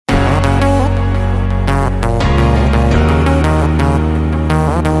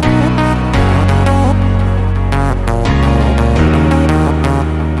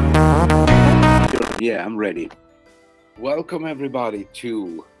Welcome everybody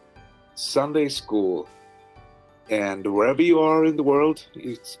to Sunday School. And wherever you are in the world,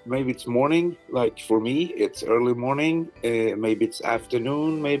 maybe it's morning, like for me, it's early morning, maybe it's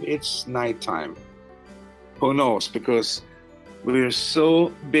afternoon, maybe it's nighttime. Who knows? Because we're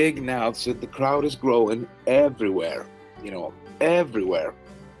so big now, so the crowd is growing everywhere, everywhere.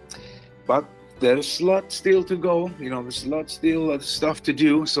 But there's a lot still to go, there's a lot still of stuff to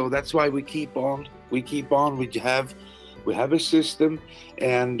do. So that's why we keep on. We have a system.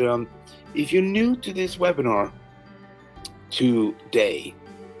 And if you're new to this webinar today,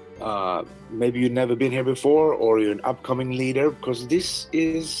 maybe you've never been here before, or you're an upcoming leader, because this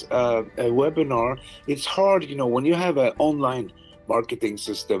is a webinar. It's hard, when you have an online marketing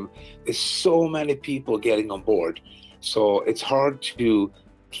system, there's so many people getting on board. So it's hard to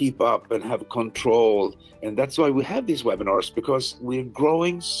keep up and have control. And that's why we have these webinars, because we're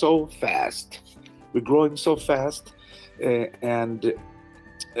growing so fast. We're growing so fast. And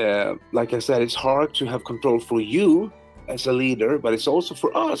like I said, it's hard to have control for you as a leader, but it's also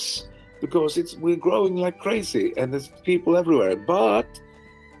for us, because we're growing like crazy and there's people everywhere. But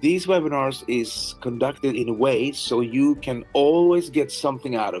these webinars is conducted in a way so you can always get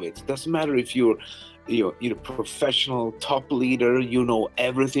something out of it. It doesn't matter if you're a professional top leader, you know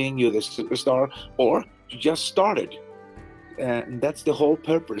everything, you're the superstar, or you just started. And that's the whole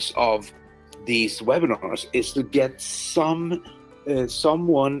purpose of these webinars, is to get someone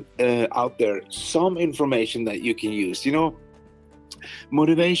out there, some information that you can use.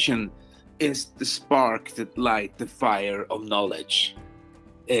 Motivation is the spark that light the fire of knowledge.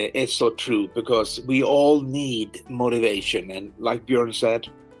 It's so true, because we all need motivation. And like Björn said,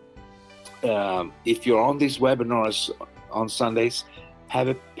 if you're on these webinars on Sundays, have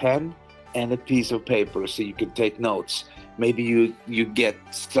a pen and a piece of paper so you can take notes. Maybe you get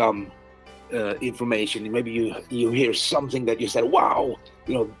some information. Maybe you hear something that you said, wow,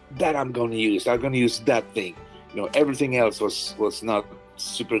 that I'm going to use. I'm going to use that thing. Everything else was not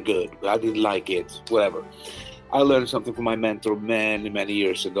super good. I didn't like it, whatever. I learned something from my mentor many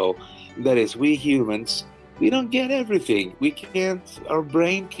years ago. That is, we humans, we don't get everything. Our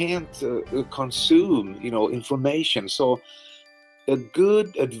brain can't consume, information. So a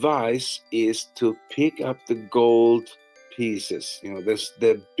good advice is to pick up the gold pieces. There's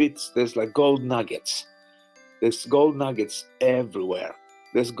the bits, there's like gold nuggets. There's gold nuggets everywhere.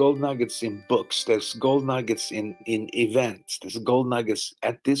 There's gold nuggets in books. There's gold nuggets in events. There's gold nuggets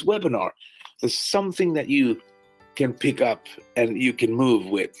at this webinar. There's something that you can pick up and you can move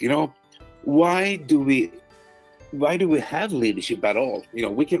with. Why do we have leadership at all?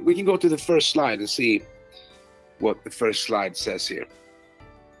 We can go to the first slide and see what the first slide says here.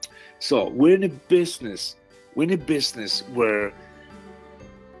 So we're in a business where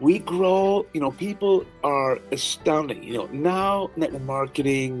we grow. People are astounding. Now network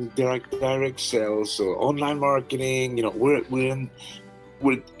marketing, direct sales, or online marketing.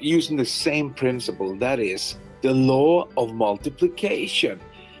 We're using the same principle. That is the law of multiplication,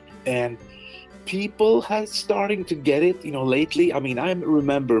 and people have starting to get it. Lately. I mean, I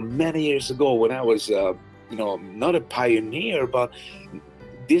remember many years ago when I was, not a pioneer, but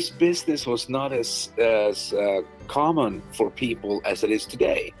this business was not as common for people as it is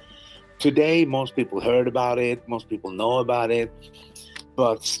today. Today, most people heard about it, most people know about it,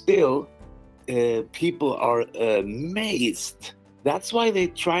 but still, people are amazed. That's why they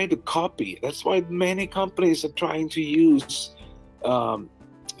try to copy. That's why many companies are trying to use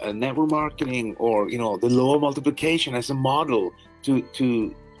network marketing or the law of multiplication as a model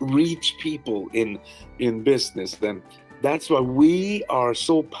to reach people in business. Then that's why we are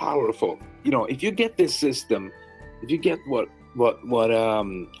so powerful. If you get this system, if you get what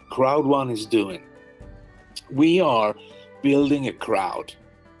Crowd One is doing, we are building a crowd.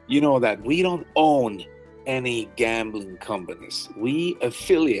 That we don't own any gambling companies. We have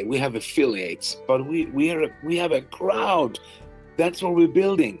affiliates, but we have a crowd. That's what we're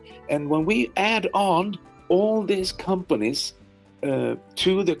building. And when we add on all these companies to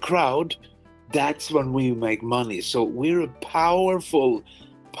the crowd, that's when we make money. So we're a powerful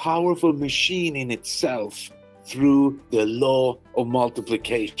machine in itself through the law of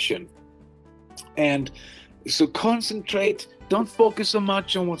multiplication. And so concentrate. Don't focus so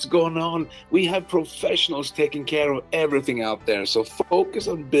much on what's going on. We have professionals taking care of everything out there. So focus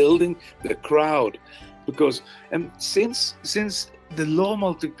on building the crowd, because since the law of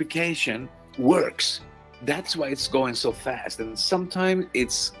multiplication works, that's why it's going so fast. And sometimes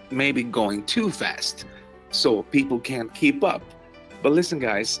it's maybe going too fast, so people can't keep up. But listen,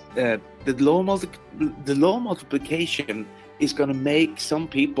 guys, the law of multiplication is going to make some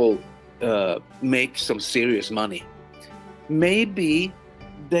people make some serious money. maybe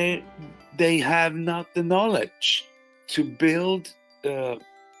they have not the knowledge to build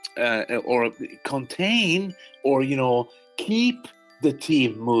or contain or keep the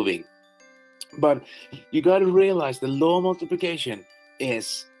team moving. But you got to realize the law of multiplication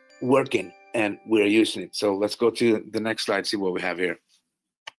is working, and we're using it. So let's go to the next slide, see what we have here.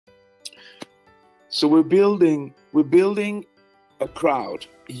 So we're building a crowd.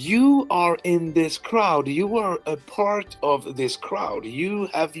 You are in this crowd. You are a part of this crowd. You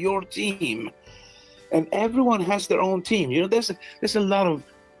have your team, and everyone has their own team. There's a lot of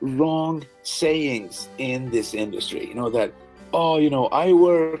wrong sayings in this industry. That, I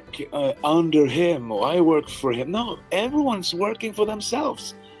work under him, or I work for him. No, everyone's working for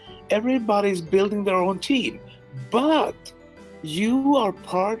themselves. Everybody's building their own team, but you are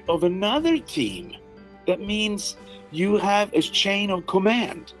part of another team. That means you have a chain of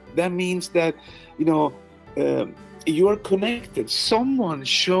command. That means that, you're connected. Someone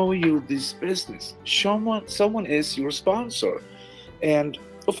show you this business. Someone is your sponsor. And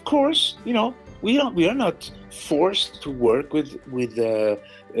of course, we are not forced to work with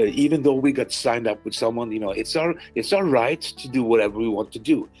even though we got signed up with someone, it's our right to do whatever we want to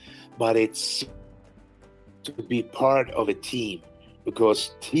do. But it's to be part of a team,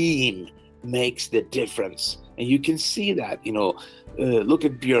 because team makes the difference. And you can see that, look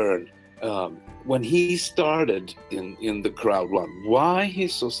at Björn, when he started in the crowd run, why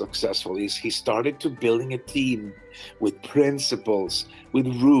he's so successful is he started to building a team with principles, with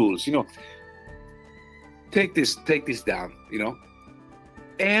rules. Take this down.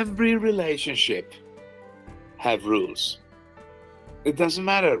 Every relationship have rules. It doesn't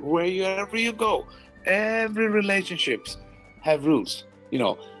matter wherever you go. Every relationships have rules.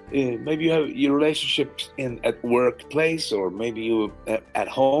 Maybe you have your relationships at workplace, or maybe you at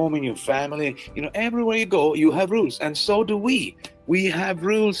home in your family. Everywhere you go, you have rules, and so do we. We have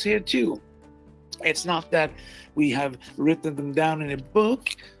rules here too. It's not that we have written them down in a book,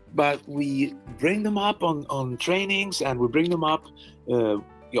 but we bring them up on trainings, and we bring them up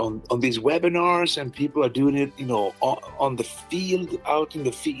on these webinars, and people are doing it, on the field, out in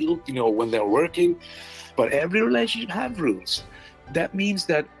the field, when they're working. But every relationship have rules. That means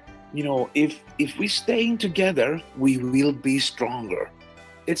that, if we staying together, we will be stronger.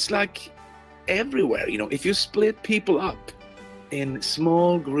 It's like everywhere, if you split people up in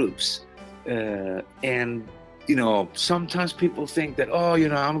small groups, and sometimes people think that,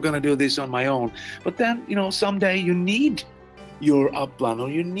 I'm gonna do this on my own. But then, someday you need your upline, or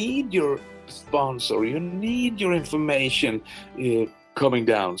you need your sponsor, you need your information coming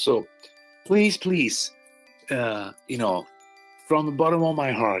down. So please, from the bottom of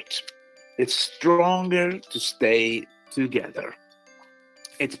my heart, it's stronger to stay together.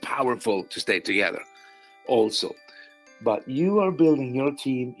 It's powerful to stay together also. But you are building your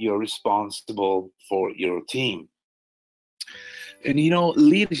team. You're responsible for your team. And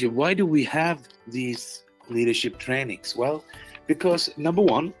leadership, why do we have these leadership trainings? Well, because number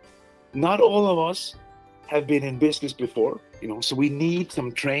one, not all of us have been in business before, so we need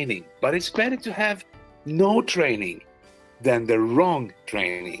some training. But it's better to have no training than the wrong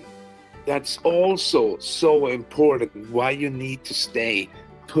training. That's also so important, why you need to stay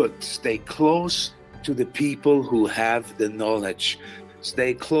put, stay close to the people who have the knowledge,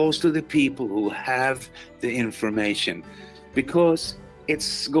 stay close to the people who have the information, because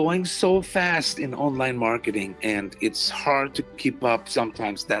it's going so fast in online marketing, and it's hard to keep up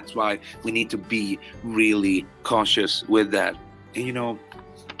sometimes. That's why we need to be really cautious with that. And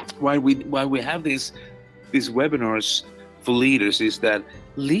why we have these webinars for leaders is that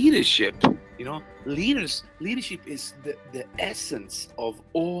leadership is the essence of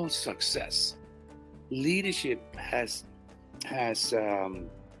all success. Leadership has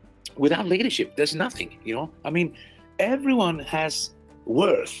without leadership, there's nothing. Everyone has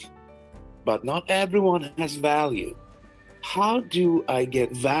worth, but not everyone has value. How do I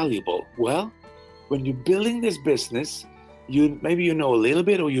get valuable? Well, when you're building this business, maybe you know a little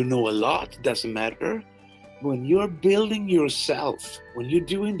bit or you know a lot, doesn't matter. When you're building yourself, when you're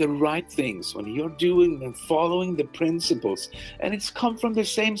doing the right things, when you're doing and following the principles, and it's come from the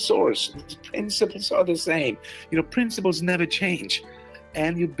same source, the principles are the same. Principles never change.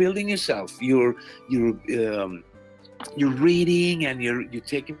 And you're building yourself. You're reading, and you're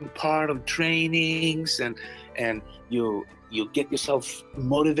taking part of trainings, and you get yourself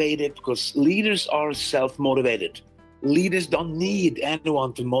motivated, because leaders are self-motivated. Leaders don't need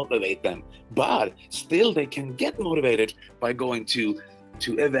anyone to motivate them, but still they can get motivated by going to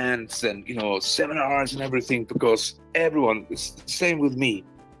events and seminars and everything, because everyone, it's the same with me.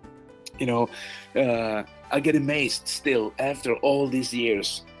 I get amazed still after all these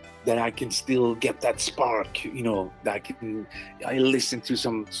years that I can still get that spark, you know, that I listen to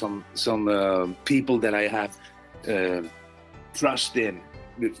some people that I have trust in,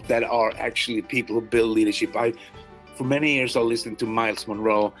 that are actually people who build leadership. For many years, I listened to Miles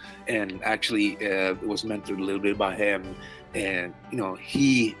Monroe, and actually was mentored a little bit by him, and you know,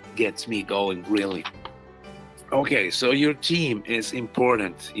 he gets me going really. Okay, so your team is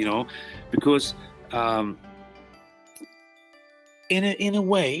important, you know, because in a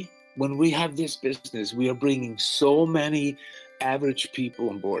way, when we have this business, we are bringing so many average people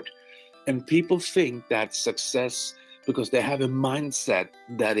on board, and people think that success, because they have a mindset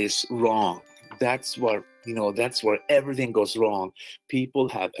that is wrong. That's what, you know, that's where everything goes wrong. People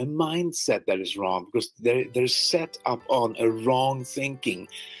have a mindset that is wrong because they're set up on a wrong thinking.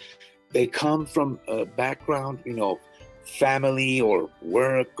 They come from a background, you know, family or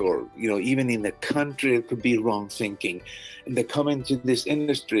work, or you know, even in the country, it could be wrong thinking, and they come into this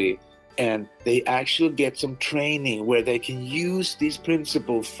industry and they actually get some training where they can use these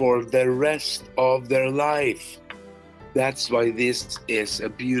principles for the rest of their life. That's why this is a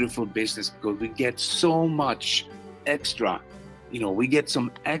beautiful business, because we get so much extra, you know, we get some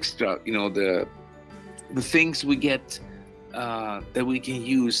extra, you know, the things we get that we can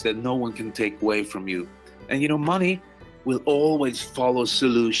use, that no one can take away from you. And you know, money will always follow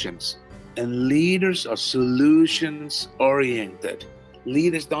solutions, and leaders are solutions oriented.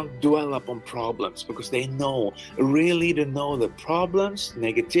 Leaders don't dwell upon problems, because they know, a real leader know that problems,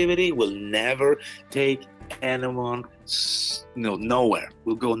 negativity will never take anyone, you know, nowhere,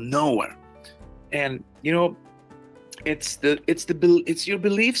 will go nowhere. And you know, it's your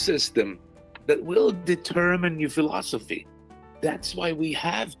belief system that will determine your philosophy. That's why we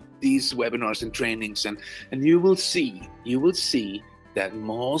have these webinars and trainings, and you will see that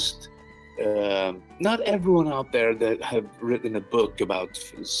most, not everyone out there that have written a book about,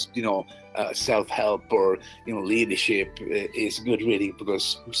 you know, self-help or, you know, leadership is good reading,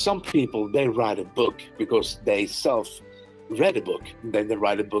 because some people, they write a book because they read a book, and then they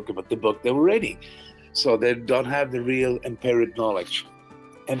write a book about the book they were reading, so they don't have the real empiric knowledge.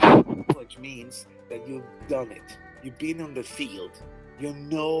 Empiric knowledge means that you've done it, you've been on the field, you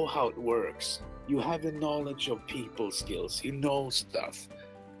know how it works, you have the knowledge of people skills, you know stuff,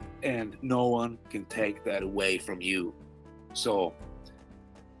 and no one can take that away from you. So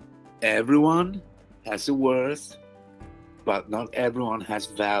everyone has a worth, but not everyone has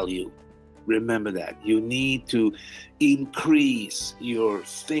value. Remember that. You need to increase your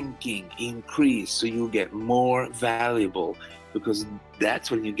thinking, so you get more valuable, because that's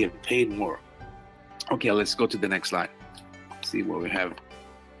when you get paid more. Okay, let's go to the next slide. See what we have.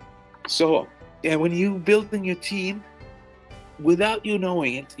 So, yeah, when you building your team, without you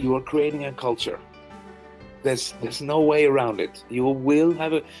knowing it, you are creating a culture. There's no way around it. You will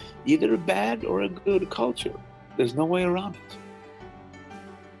have either a bad or a good culture. There's no way around it.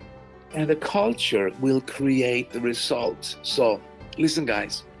 And the culture will create the results. So, listen,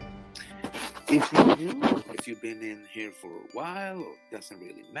 guys. If you've been in here for a while, or it doesn't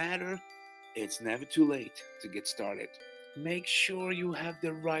really matter, it's never too late to get started. Make sure you have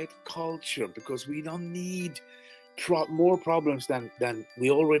the right culture, because we don't need more problems than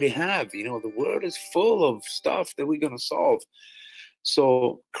we already have. You know, the world is full of stuff that we're going to solve.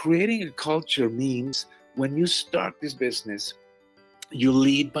 So creating a culture means, when you start this business, you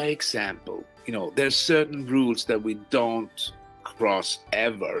lead by example. You know, there's certain rules that we don't cross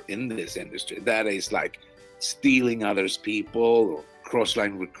ever in this industry. That is like stealing others' people, or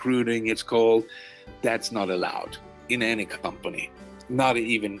cross-line recruiting, it's called. That's not allowed in any company.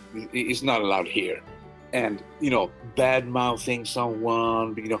 It's not allowed here. And, you know, bad-mouthing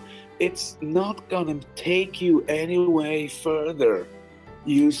someone, you know, it's not gonna take you any way further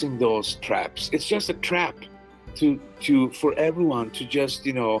using those traps. It's just a trap for everyone to just,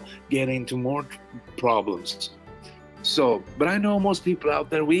 you know, get into more problems. So, but I know most people out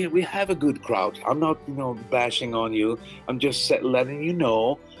there, we have a good crowd. I'm not, you know, bashing on you. I'm just letting you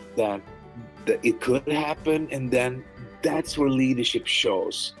know that it could happen, and then that's where leadership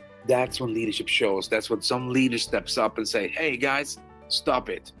shows. That's when leadership shows. That's when some leader steps up and say, hey guys, stop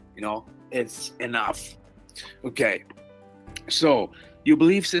it. You know, it's enough. Okay. So your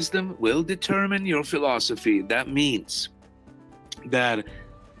belief system will determine your philosophy. That means that,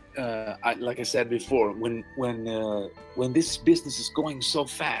 like I said before, when this business is going so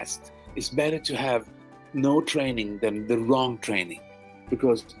fast, it's better to have no training than the wrong training,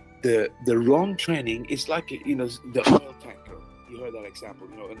 because the wrong training is like, you know, the oil tanker. You heard that example.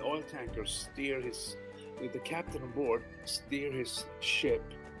 You know, an oil tanker the captain on board steer his ship,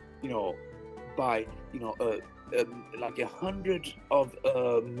 you know, by like 100 of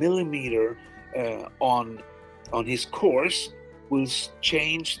a millimeter on his course will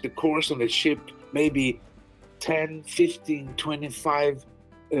change the course on the ship maybe 10, 15, 25,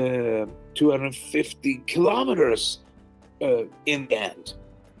 250 kilometers in the end.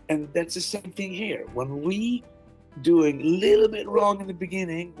 And that's the same thing here. When we doing a little bit wrong in the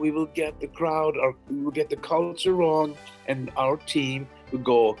beginning, we will get the crowd, or we will get the culture wrong, and our team will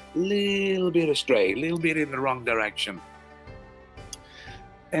go a little bit astray, a little bit in the wrong direction.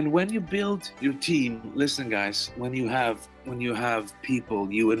 And when you build your team, listen guys, when you have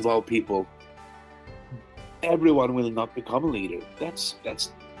people, you involve people, everyone will not become a leader. That's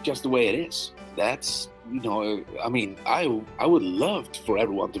just the way it is. That's, I mean, I would love for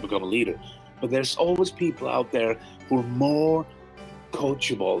everyone to become a leader, but there's always people out there who are more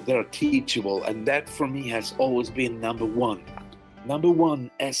coachable, they're teachable, and that for me has always been number one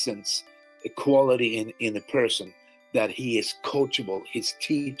essence, a quality in a person, that he is coachable, he's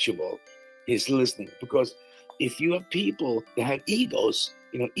teachable, he's listening. Because if you have people that have egos,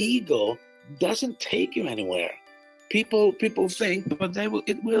 ego doesn't take you anywhere. People think, but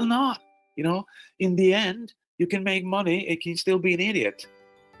it will not. In the end, you can make money, it can still be an idiot.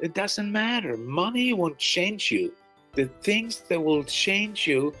 It doesn't matter. Money won't change you. The things that will change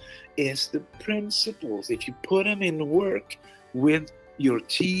you is the principles. If you put them in work with your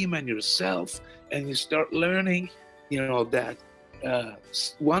team and yourself, and you start learning, that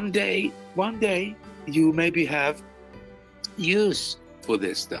one day you maybe have use for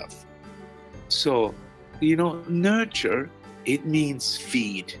this stuff. So, nurture, it means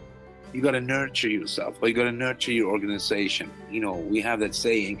feed. You got to nurture yourself, or you got to nurture your organization. We have that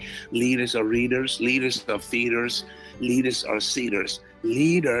saying, leaders are readers, leaders are feeders, leaders are seeders.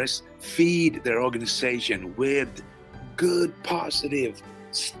 Leaders feed their organization with good, positive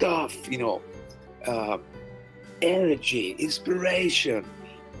stuff, energy, inspiration,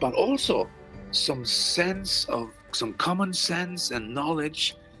 but also some common sense and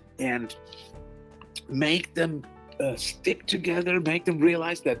knowledge, and make them stick together, make them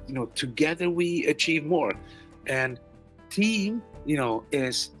realize that together we achieve more. And team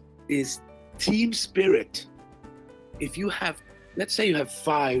is team spirit. If you have, let's say you have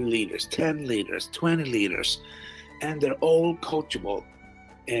 5 leaders, 10 leaders, 20 leaders, and they're all coachable,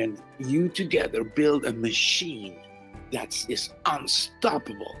 and you together build a machine that is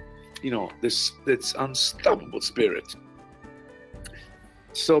unstoppable, this unstoppable spirit.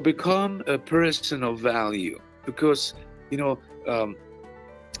 So become a person of value, because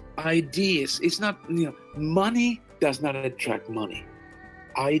ideas, it's not, money does not attract money.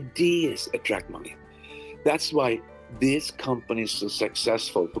 Ideas attract money. That's why this company is so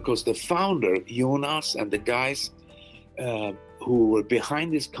successful, because the founder, Jonas, and the guys who were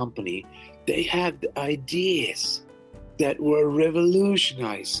behind this company, they had ideas that will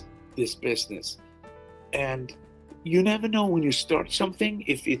revolutionize this business. And you never know when you start something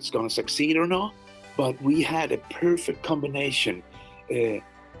if it's going to succeed or not. But we had a perfect combination. We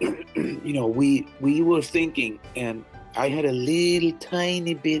were thinking, and I had a little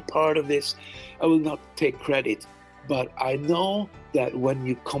tiny bit part of this. I will not take credit, but I know that when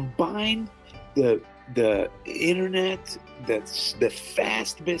you combine the internet, that's the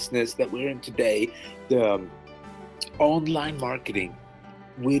fast business that we're in today, the online marketing,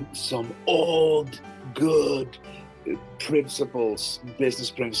 with some old good principles,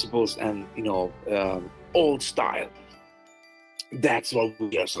 business principles, and old style, that's why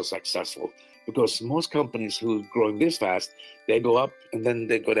we are so successful. Because most companies who are growing this fast, they go up and then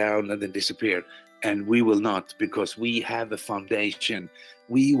they go down and then disappear, and we will not, because we have a foundation.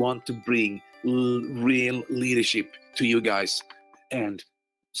 We want to bring real leadership to you guys. And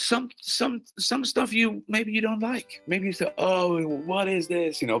some stuff maybe you don't like. Maybe you say, oh, what is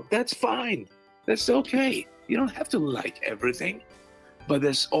this? That's fine. That's okay. You don't have to like everything, but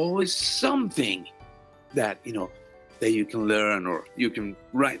there's always something that that you can learn, or you can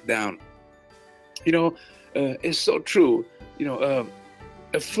write down. It's so true.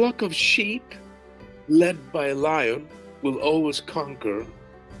 A flock of sheep led by a lion will always conquer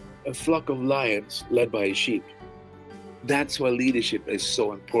a flock of lions led by a sheep. That's why leadership is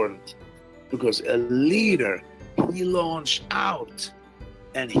so important, because a leader, he launch out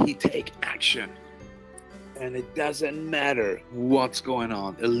and he take action. And it doesn't matter what's going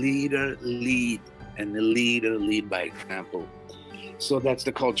on. A leader lead, and a leader lead by example. So that's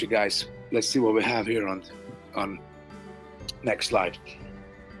the culture, guys. Let's see what we have here on next slide.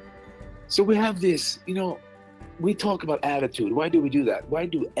 So we have this, we talk about attitude. Why do we do that? Why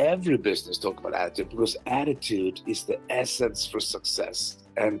do every business talk about attitude? Because attitude is the essence for success.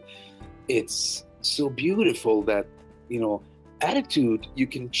 And it's so beautiful that, attitude you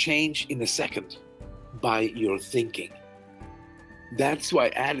can change in a second by your thinking. That's why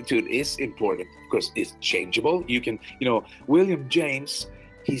attitude is important, because it's changeable. You can, William James,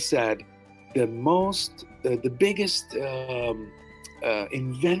 he said, the biggest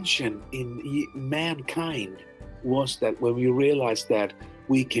invention in mankind was that when we realized that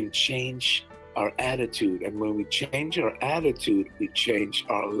we can change our attitude, and when we change our attitude, we change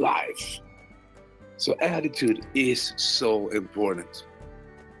our life. So attitude is so important,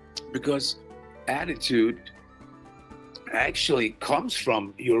 because attitude actually comes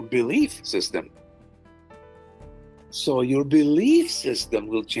from your belief system. So your belief system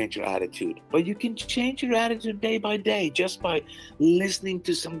will change your attitude, but you can change your attitude day by day just by listening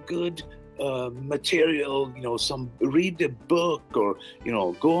to some good material, read a book, or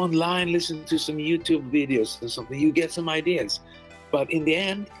go online, listen to some YouTube videos or something. You get some ideas, but in the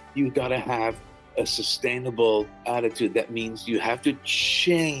end, you gotta have a sustainable attitude. That means you have to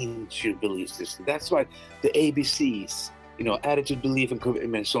change your belief system. That's why the ABCs, attitude, belief, and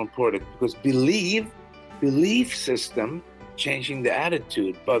commitment is so important, because belief system changing the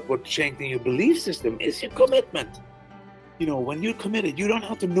attitude, but what changing your belief system is your commitment. When you're committed, you don't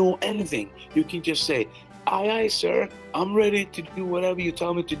have to know anything. You can just say, aye, aye, sir, I'm ready to do whatever you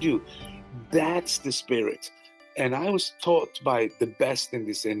tell me to do. That's the spirit. And I was taught by the best in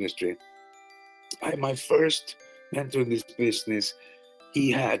this industry. My first mentor in this business,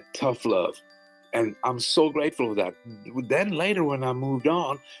 he had tough love. And I'm so grateful for that. Then later, when I moved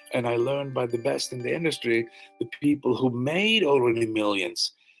on and I learned by the best in the industry, the people who made already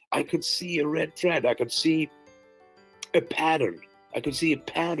millions, I could see a red thread. I could see a pattern.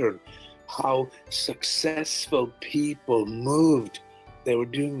 How successful people moved. They were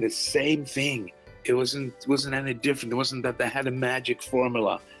doing the same thing. It wasn't any different. It wasn't that they had a magic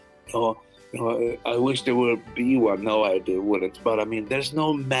formula. I wish there would be one. No, I wouldn't. But I mean, there's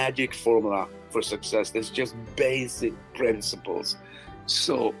no magic formula for success. There's just basic principles.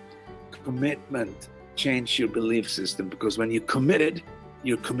 So commitment, change your belief system, because when you're committed,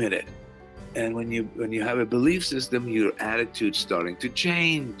 you're committed. And when you have a belief system, your attitude's starting to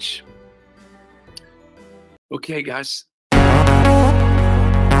change. Okay, guys,